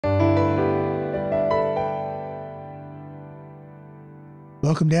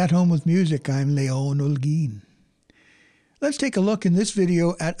Welcome to At Home with Music. I'm Leon Olguin. Let's take a look in this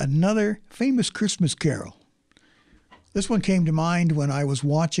video at another famous Christmas carol. This one came to mind when I was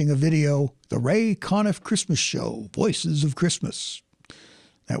watching a video, The CONNIFF Christmas Show, Voices of Christmas.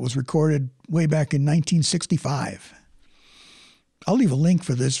 That was recorded way back in 1965. I'll leave a link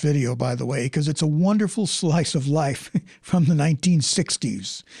for this video, by the way, because it's a wonderful slice of life from the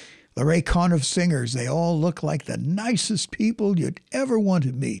 1960s. The CONNIFF singers, they all look like the nicest people you'd ever want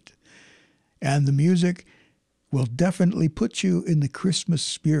to meet. And the music will definitely put you in the Christmas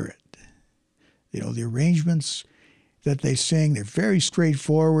spirit. You know, the arrangements that they sing, they're very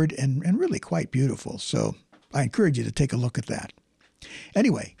straightforward and really quite beautiful. So I encourage you to take a look at that.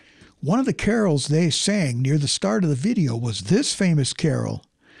 Anyway, one of the carols they sang near the start of the video was this famous carol,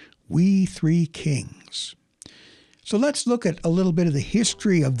 We Three Kings. So let's look at a little bit of the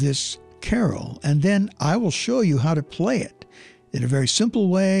history of this carol, and then I will show you how to play it in a very simple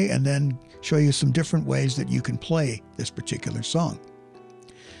way, and then show you some different ways that you can play this particular song.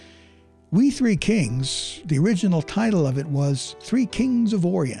 We Three Kings, the original title of it was Three Kings of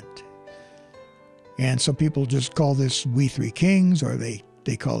Orient. And some people just call this We Three Kings, or they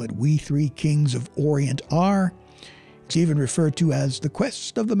call it We Three Kings of Orient are. It's even referred to as The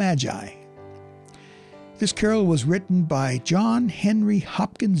Quest of the Magi. This carol was written by John Henry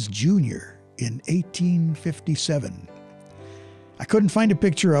Hopkins Jr. in 1857. I couldn't find a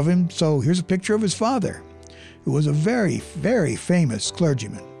picture of him, so here's a picture of his father, who was a very, very famous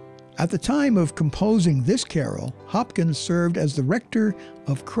clergyman. At the time of composing this carol, Hopkins served as the rector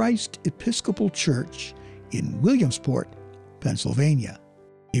of Christ Episcopal Church in Williamsport, Pennsylvania.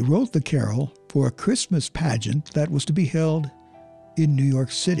 He wrote the carol for a Christmas pageant that was to be held in New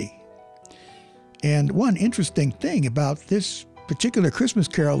York City. And one interesting thing about this particular Christmas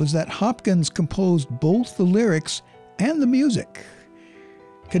carol is that Hopkins composed both the lyrics and the music.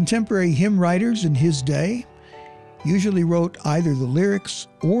 Contemporary hymn writers in his day usually wrote either the lyrics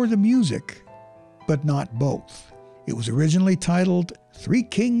or the music, but not both. It was originally titled Three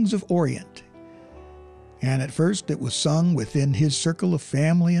Kings of Orient. And at first it was sung within his circle of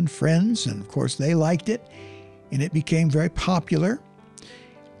family and friends, and of course they liked it, and it became very popular.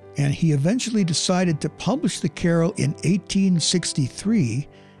 And he eventually decided to publish the carol in 1863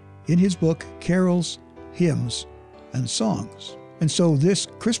 in his book, Carols, Hymns, and Songs. And so this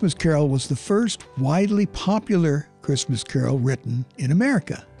Christmas carol was the first widely popular Christmas carol written in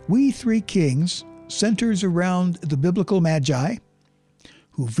America. We Three Kings centers around the biblical Magi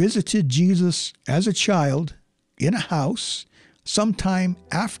who visited Jesus as a child in a house sometime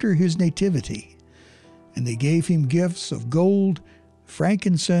after his nativity. And they gave him gifts of gold,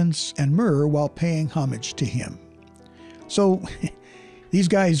 frankincense, and myrrh while paying homage to him. So these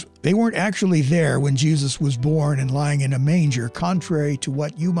guys, they weren't actually there when Jesus was born and lying in a manger, contrary to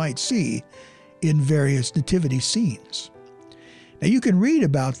what you might see in various nativity scenes. Now you can read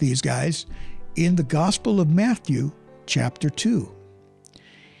about these guys in the Gospel of Matthew, chapter 2.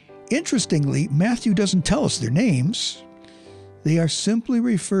 Interestingly, Matthew doesn't tell us their names. They are simply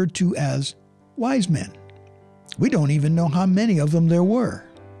referred to as wise men. We don't even know how many of them there were.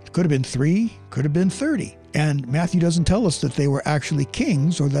 It could have been 3, could have been 30. And Matthew doesn't tell us that they were actually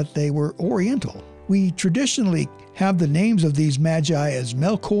kings or that they were Oriental. We traditionally have the names of these magi as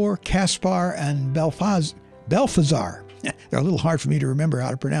Melchior, Caspar, and Balthazar. They're a little hard for me to remember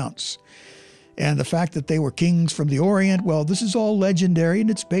how to pronounce. And the fact that they were kings from the Orient, well, this is all legendary and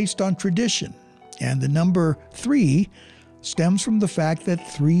it's based on tradition. And the number 3 stems from the fact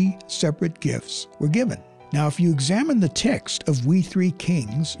that 3 separate gifts were given. Now, if you examine the text of We Three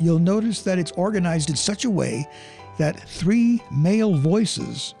Kings, you'll notice that it's organized in such a way that 3 male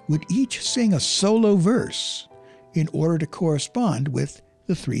voices would each sing a solo verse in order to correspond with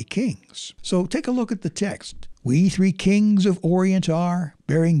the 3 kings. So take a look at the text. We three kings of Orient are,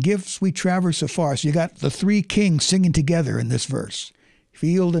 bearing gifts we traverse afar. So you got the 3 kings singing together in this verse.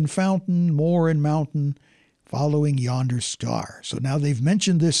 Field and fountain, moor and mountain, following yonder star. So now they've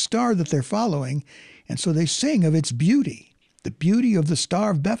mentioned this star that they're following, and so they sing of its beauty, the beauty of the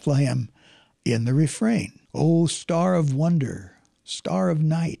Star of Bethlehem in the refrain. O star of wonder, star of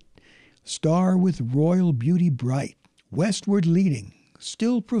night, star with royal beauty bright, westward leading,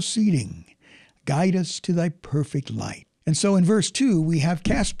 still proceeding, guide us to thy perfect light. And so in verse 2, we have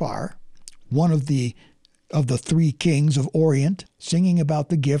Caspar, one of the 3 kings of Orient, singing about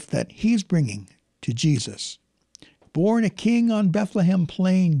the gift that he's bringing to Jesus. Born a king on Bethlehem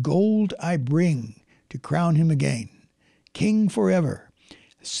plain, gold I bring to crown him again. King forever,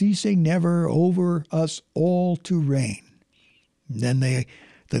 ceasing never over us all to reign. And then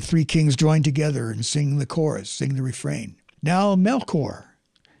the 3 kings join together and sing the chorus, sing the refrain. Now Melchior,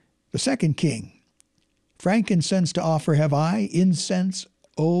 The second king. Frankincense to offer have I, incense,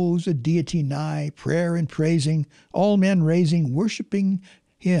 owes a deity nigh, prayer and praising, all men raising, worshiping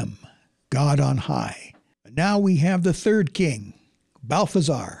him, God on high. Now we have the third king,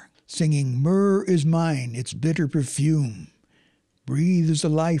 Balthazar, singing, myrrh is mine, its bitter perfume, breathes the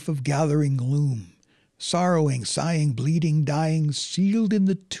life of gathering gloom, sorrowing, sighing, bleeding, dying, sealed in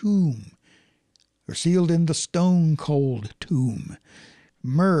the tomb, or sealed in the stone-cold tomb.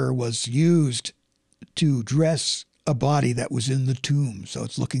 Myrrh was used to dress a body that was in the tomb, so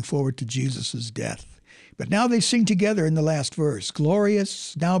it's looking forward to Jesus' death. But now they sing together in the last verse,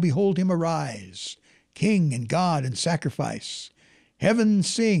 glorious, now behold him arise, King and God and sacrifice. Heaven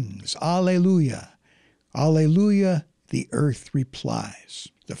sings, Alleluia, Alleluia, the earth replies.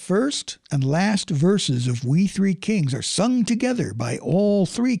 The first and last verses of We Three Kings are sung together by all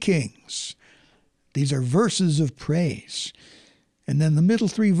three kings. These are verses of praise. And then the middle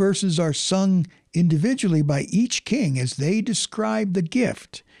three verses are sung individually by each king as they describe the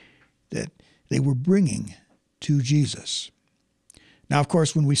gift that they were bringing to Jesus. Now, of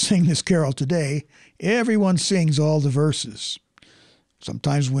course, when we sing this carol today, everyone sings all the verses.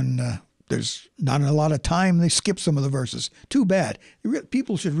 Sometimes when there's not a lot of time, they skip some of the verses. Too bad.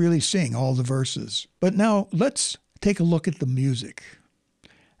 People should really sing all the verses. But now let's take a look at the music.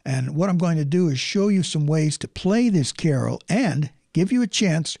 And what I'm going to do is show you some ways to play this carol and give you a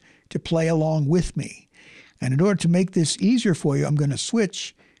chance to play along with me. And in order to make this easier for you, I'm going to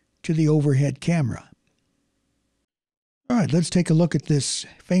switch to the overhead camera. All right, let's take a look at this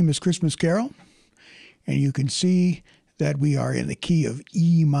famous Christmas carol. And you can see that we are in the key of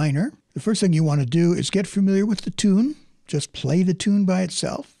E minor. The first thing you want to do is get familiar with the tune. Just play the tune by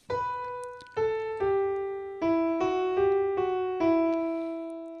itself.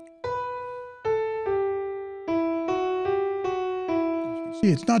 See,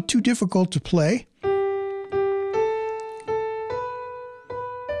 it's not too difficult to play.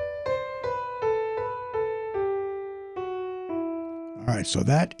 All right, so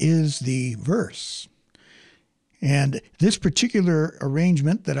that is the verse. And this particular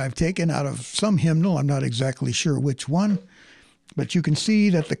arrangement that I've taken out of some hymnal, I'm not exactly sure which one, but you can see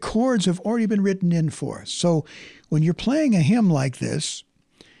that the chords have already been written in for us. So when you're playing a hymn like this,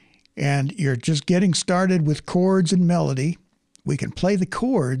 and you're just getting started with chords and melody, we can play the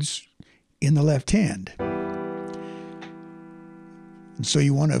chords in the left hand. And so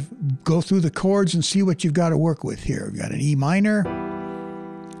you want to go through the chords and see what you've got to work with here. We've got an E minor,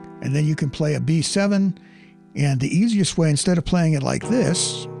 and then you can play a B7. And the easiest way, instead of playing it like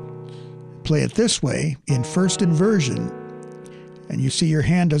this, play it this way in first inversion. And you see your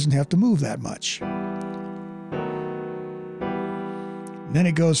hand doesn't have to move that much. And then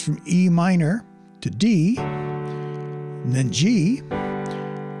it goes from E minor to D, and then G.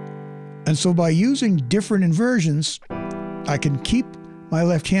 And so by using different inversions, I can keep my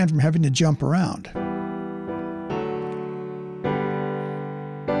left hand from having to jump around.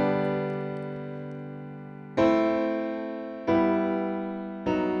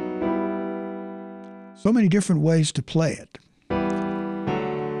 So many different ways to play it.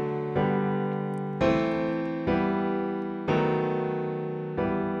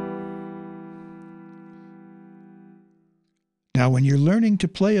 Now, when you're learning to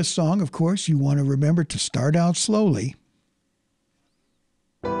play a song, of course, you want to remember to start out slowly.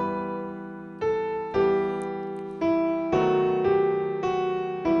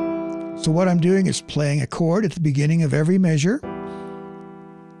 So what I'm doing is playing a chord at the beginning of every measure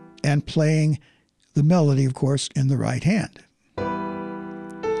and playing the melody, of course, in the right hand.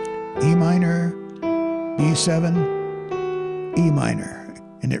 E minor, B7, E minor,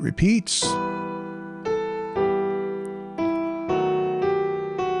 and it repeats.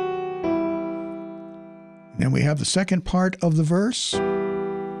 Then we have the second part of the verse.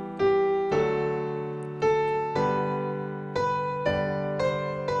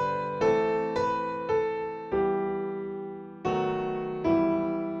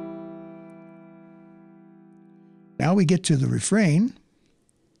 Now we get to the refrain.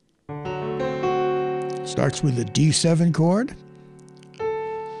 Starts with a D7 chord.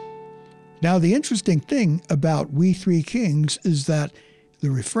 Now the interesting thing about We Three Kings is that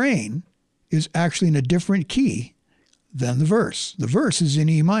the refrain is actually in a different key than the verse. The verse is in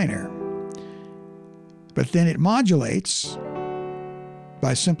E minor. But then it modulates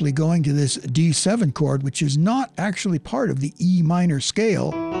by simply going to this D7 chord, which is not actually part of the E minor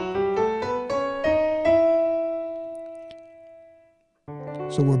scale.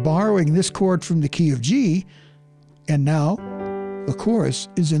 So we're borrowing this chord from the key of G, and now the chorus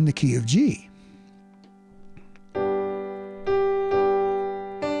is in the key of G.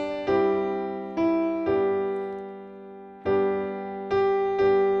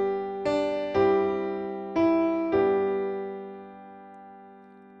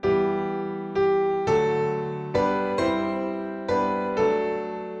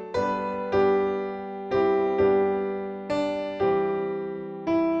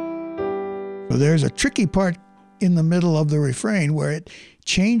 there's a tricky part in the middle of the refrain where it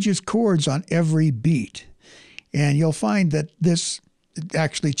changes chords on every beat. And you'll find that this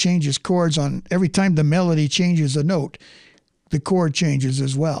actually changes chords on every time the melody changes a note, the chord changes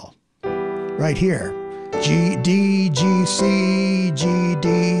as well. Right here, G, D, G, C, G,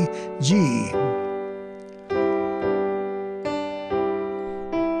 D, G.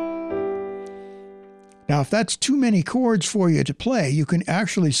 Now, if that's too many chords for you to play, you can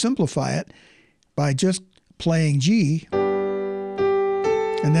actually simplify it by just playing G,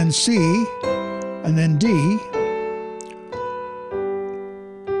 and then C, and then D.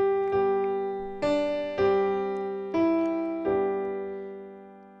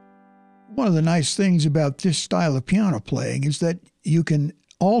 One of the nice things about this style of piano playing is that you can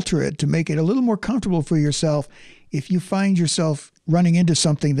alter it to make it a little more comfortable for yourself if you find yourself running into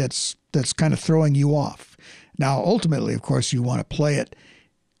something that's kind of throwing you off. Now, ultimately, of course, you want to play it.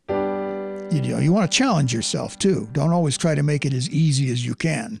 You want to challenge yourself too. Don't always try to make it as easy as you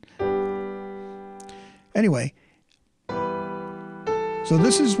can. Anyway, so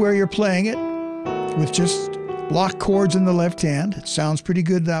this is where you're playing it with just block chords in the left hand. It sounds pretty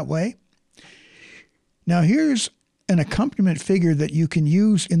good that way. Now here's an accompaniment figure that you can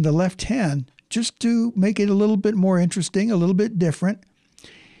use in the left hand just to make it a little bit more interesting, a little bit different.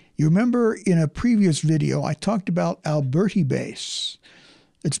 You remember in a previous video I talked about Alberti bass.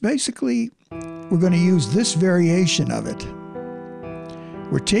 It's basically, we're going to use this variation of it.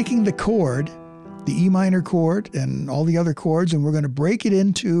 We're taking the chord, the E minor chord and all the other chords, and we're going to break it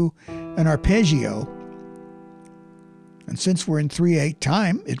into an arpeggio. And since we're in 3/8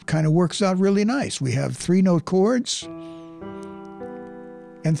 time, it kind of works out really nice. We have 3-note chords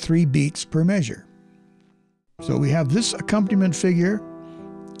and 3 beats per measure. So we have this accompaniment figure,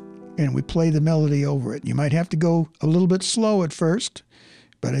 and we play the melody over it. You might have to go a little bit slow at first,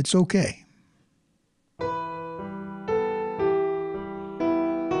 but it's okay.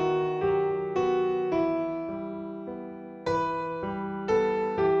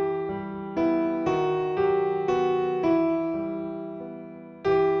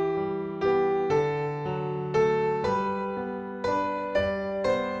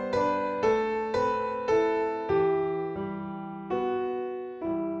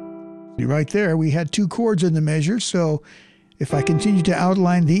 Right there, we had 2 chords in the measure, so if I continue to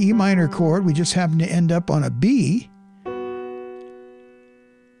outline the E minor chord, we just happen to end up on a B,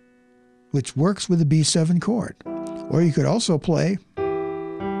 which works with a B7 chord. Or you could also play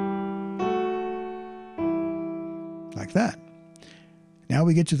like that. Now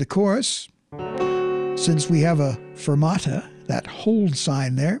we get to the chorus. Since we have a fermata, that hold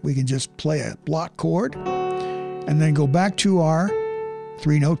sign there, we can just play a block chord and then go back to our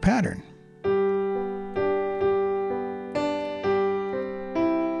 3-note pattern.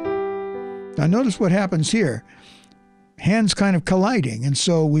 Now notice what happens here. Hands kind of colliding, and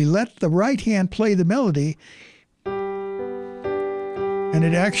so we let the right hand play the melody, and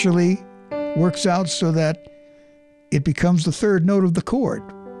it actually works out so that it becomes the 3rd note of the chord.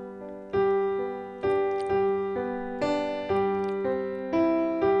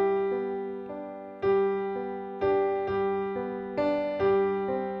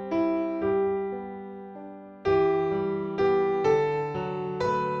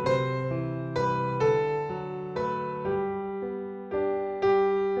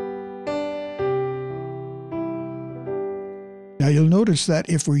 Now you'll notice that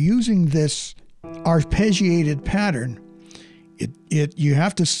if we're using this arpeggiated pattern, you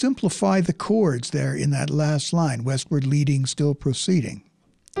have to simplify the chords there in that last line, westward leading, still proceeding.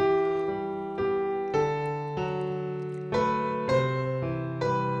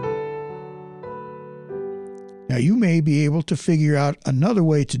 Now you may be able to figure out another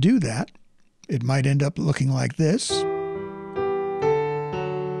way to do that. It might end up looking like this.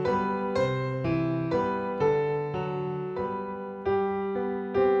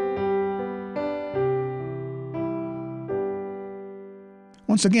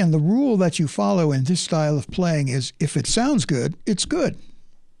 Once again, the rule that you follow in this style of playing is if it sounds good, it's good.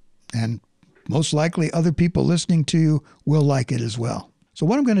 And most likely other people listening to you will like it as well. So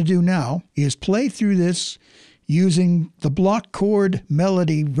what I'm going to do now is play through this using the block chord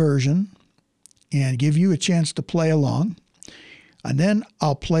melody version and give you a chance to play along. And then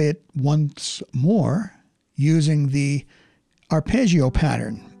I'll play it once more using the arpeggio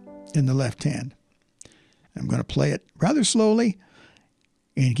pattern in the left hand. I'm going to play it rather slowly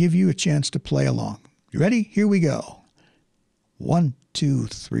and give you a chance to play along. You ready? Here we go. 1, 2,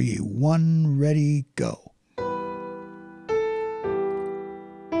 3, 1, ready, go.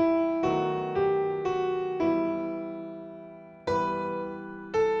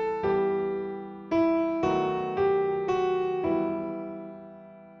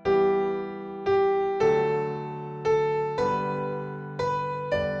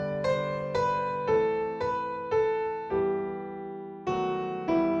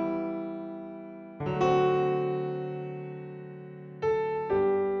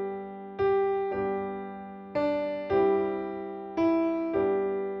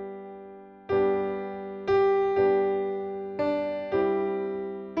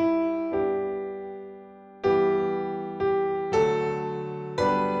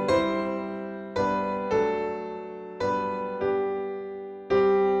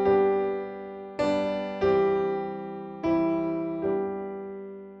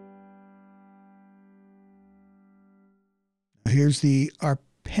 here's the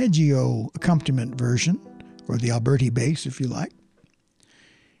arpeggio accompaniment version, or the Alberti bass if you like.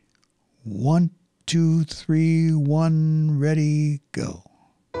 1, 2, 3, 1, ready, go.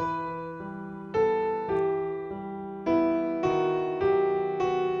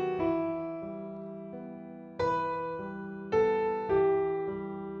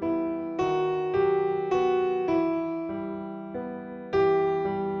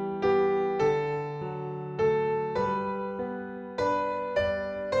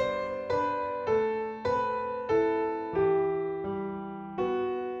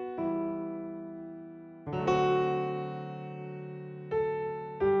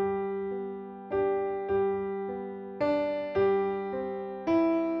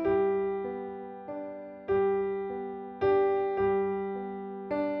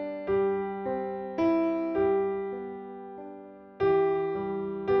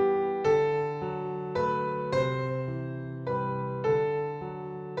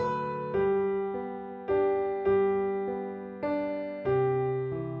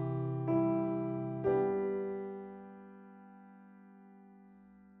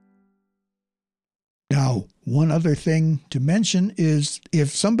 Now, one other thing to mention is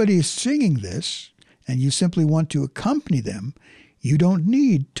if somebody is singing this and you simply want to accompany them, you don't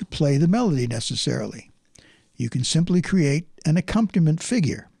need to play the melody necessarily. You can simply create an accompaniment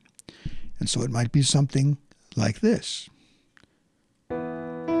figure. And so it might be something like this.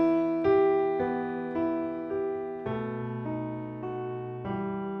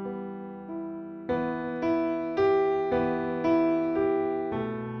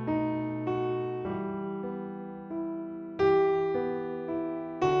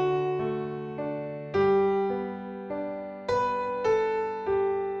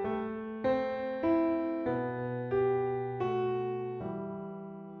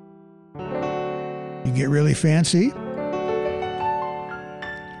 You get really fancy.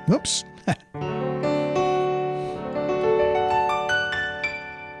 Whoops.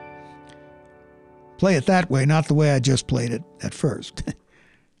 Play it that way, not the way I just played it at first.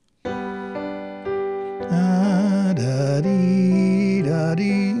 Da-dee-da-dee.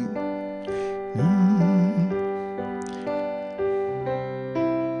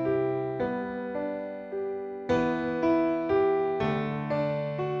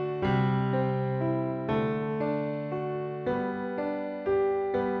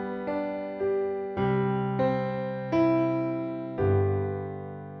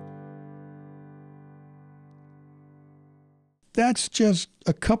 That's just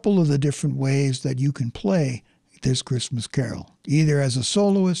a couple of the different ways that you can play this Christmas carol, either as a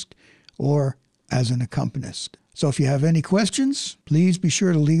soloist or as an accompanist. So if you have any questions, please be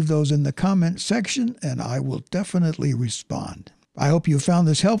sure to leave those in the comment section and I will definitely respond. I hope you found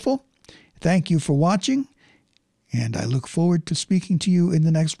this helpful. Thank you for watching, and I look forward to speaking to you in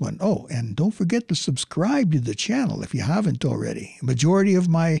the next one. Oh, and don't forget to subscribe to the channel if you haven't already. A majority of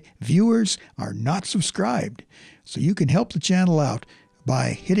my viewers are not subscribed, so you can help the channel out by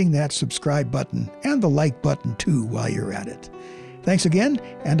hitting that subscribe button and the like button too while you're at it. Thanks again,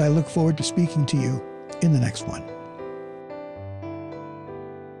 and I look forward to speaking to you in the next one.